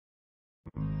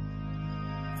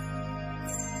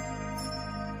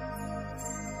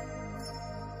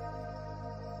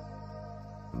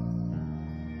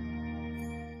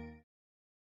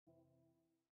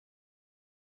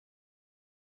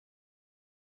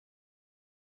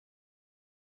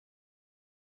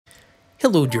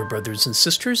Hello, dear brothers and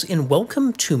sisters, and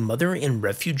welcome to Mother and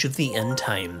Refuge of the End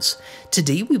Times.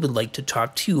 Today we would like to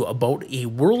talk to you about a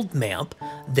world map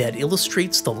that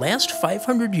illustrates the last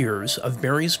 500 years of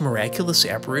Mary's miraculous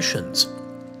apparitions.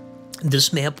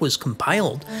 This map was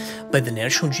compiled by the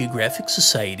National Geographic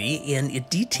Society, and it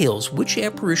details which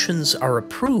apparitions are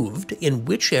approved and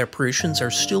which apparitions are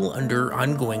still under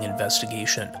ongoing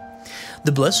investigation.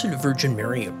 The Blessed Virgin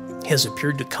Mary has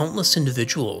appeared to countless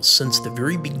individuals since the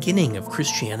very beginning of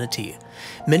Christianity.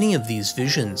 Many of these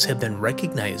visions have been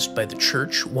recognized by the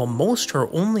Church, while most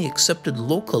are only accepted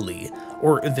locally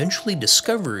or eventually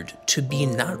discovered to be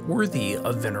not worthy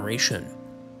of veneration.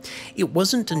 It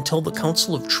wasn't until the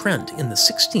Council of Trent in the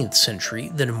 16th century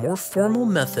that a more formal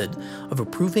method of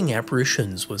approving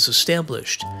apparitions was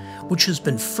established, which has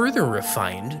been further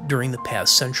refined during the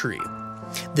past century.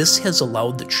 This has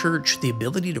allowed the Church the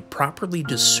ability to properly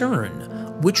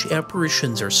discern which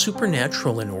apparitions are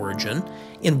supernatural in origin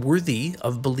and worthy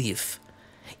of belief.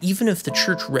 Even if the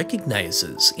Church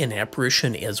recognizes an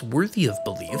apparition as worthy of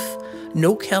belief,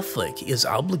 no Catholic is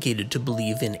obligated to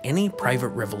believe in any private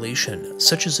revelation,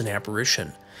 such as an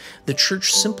apparition. The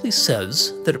Church simply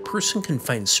says that a person can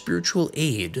find spiritual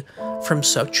aid from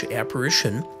such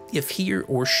apparition if he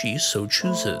or she so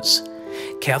chooses.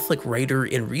 Catholic writer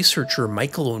and researcher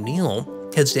Michael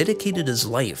O'Neill has dedicated his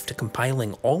life to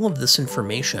compiling all of this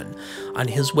information on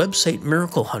his website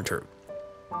Miracle Hunter,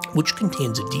 which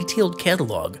contains a detailed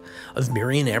catalog of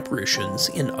Marian apparitions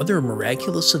and other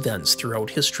miraculous events throughout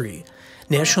history.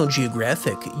 National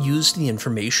Geographic used the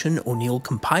information O'Neill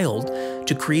compiled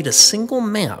to create a single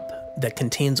map that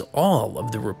contains all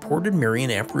of the reported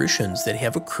Marian apparitions that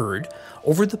have occurred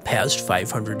over the past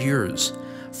 500 years.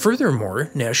 Furthermore,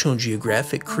 National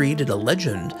Geographic created a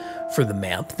legend for the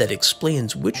map that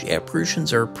explains which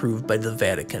apparitions are approved by the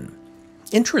Vatican.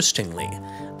 Interestingly,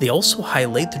 they also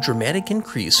highlight the dramatic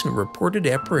increase in reported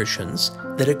apparitions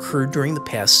that occurred during the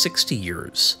past 60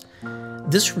 years.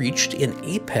 This reached an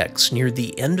apex near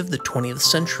the end of the 20th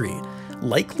century,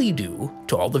 likely due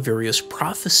to all the various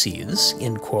prophecies,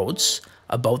 in quotes,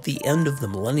 about the end of the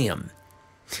millennium.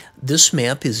 This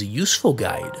map is a useful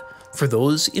guide for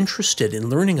those interested in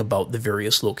learning about the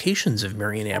various locations of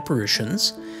Marian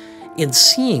apparitions and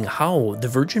seeing how the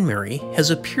Virgin Mary has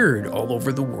appeared all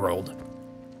over the world.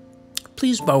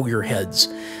 Please bow your heads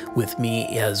with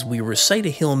me as we recite a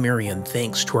Hail Mary in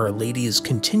thanks to Our Lady's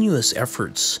continuous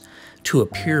efforts to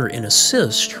appear and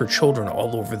assist her children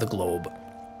all over the globe.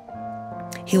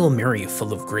 Hail Mary,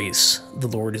 full of grace, the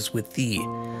Lord is with thee.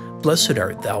 Blessed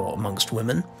art thou amongst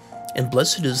women, and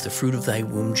blessed is the fruit of thy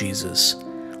womb, Jesus.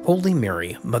 Holy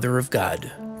Mary, Mother of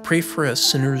God, pray for us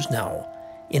sinners now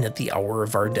and at the hour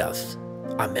of our death.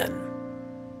 Amen.